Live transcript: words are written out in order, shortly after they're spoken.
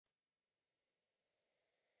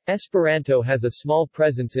Esperanto has a small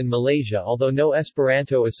presence in Malaysia, although no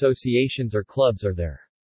Esperanto associations or clubs are there.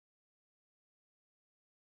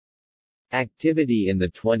 Activity in the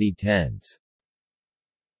 2010s.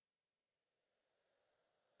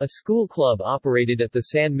 A school club operated at the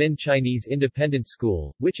San Min Chinese Independent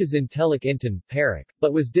School, which is in Teluk Intan, Perak,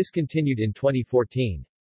 but was discontinued in 2014.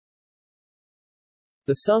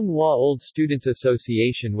 The Sung Hwa Old Students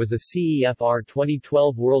Association was a CEFR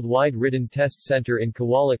 2012 worldwide written test center in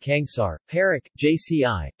Kuala Kangsar, Perak,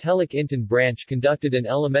 JCI, Teluk Intan branch conducted an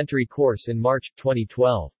elementary course in March,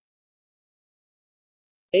 2012.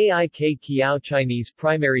 AIK Kiao Chinese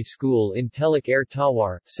Primary School in Teluk Air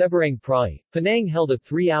Tawar, Seberang Prai, Penang held a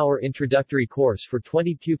 3-hour introductory course for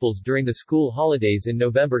 20 pupils during the school holidays in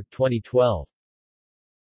November, 2012.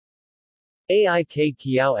 AIK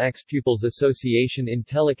Kiao Ex-Pupils Association in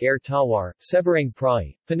Teluk Air Tawar, Seberang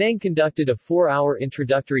Prai, Penang conducted a 4-hour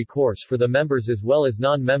introductory course for the members as well as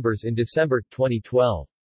non-members in December, 2012.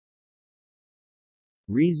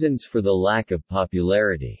 Reasons for the lack of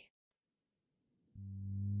popularity.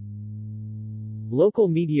 Local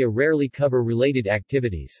media rarely cover related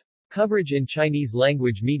activities. Coverage in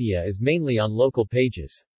Chinese-language media is mainly on local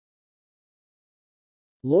pages.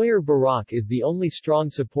 Lawyer Barak is the only strong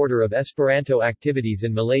supporter of Esperanto activities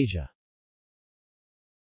in Malaysia.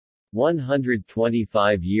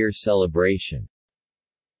 125-year celebration.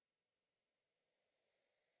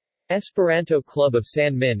 Esperanto Club of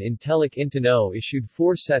San Min in Teluk Intan issued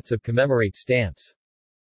 4 sets of commemorate stamps.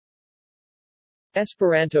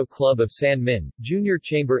 Esperanto Club of San Min, Junior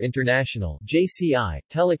Chamber International JCI,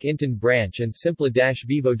 Teluk Intan branch and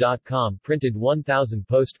Simpla-Vivo.com printed 1,000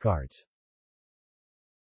 postcards.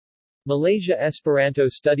 Malaysia Esperanto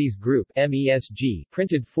Studies Group MESG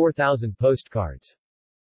printed 4,000 postcards.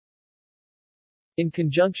 In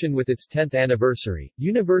conjunction with its 10th anniversary,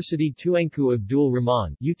 University Tuanku Abdul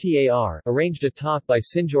Rahman UTAR arranged a talk by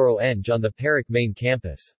Sinjoro Eng on the Perak main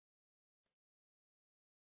campus.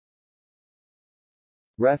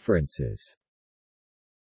 References.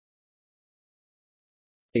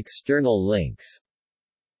 External links.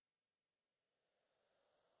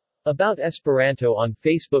 About Esperanto on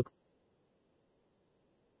Facebook.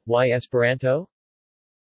 Why Esperanto?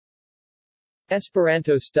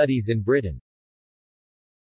 Esperanto studies in Britain.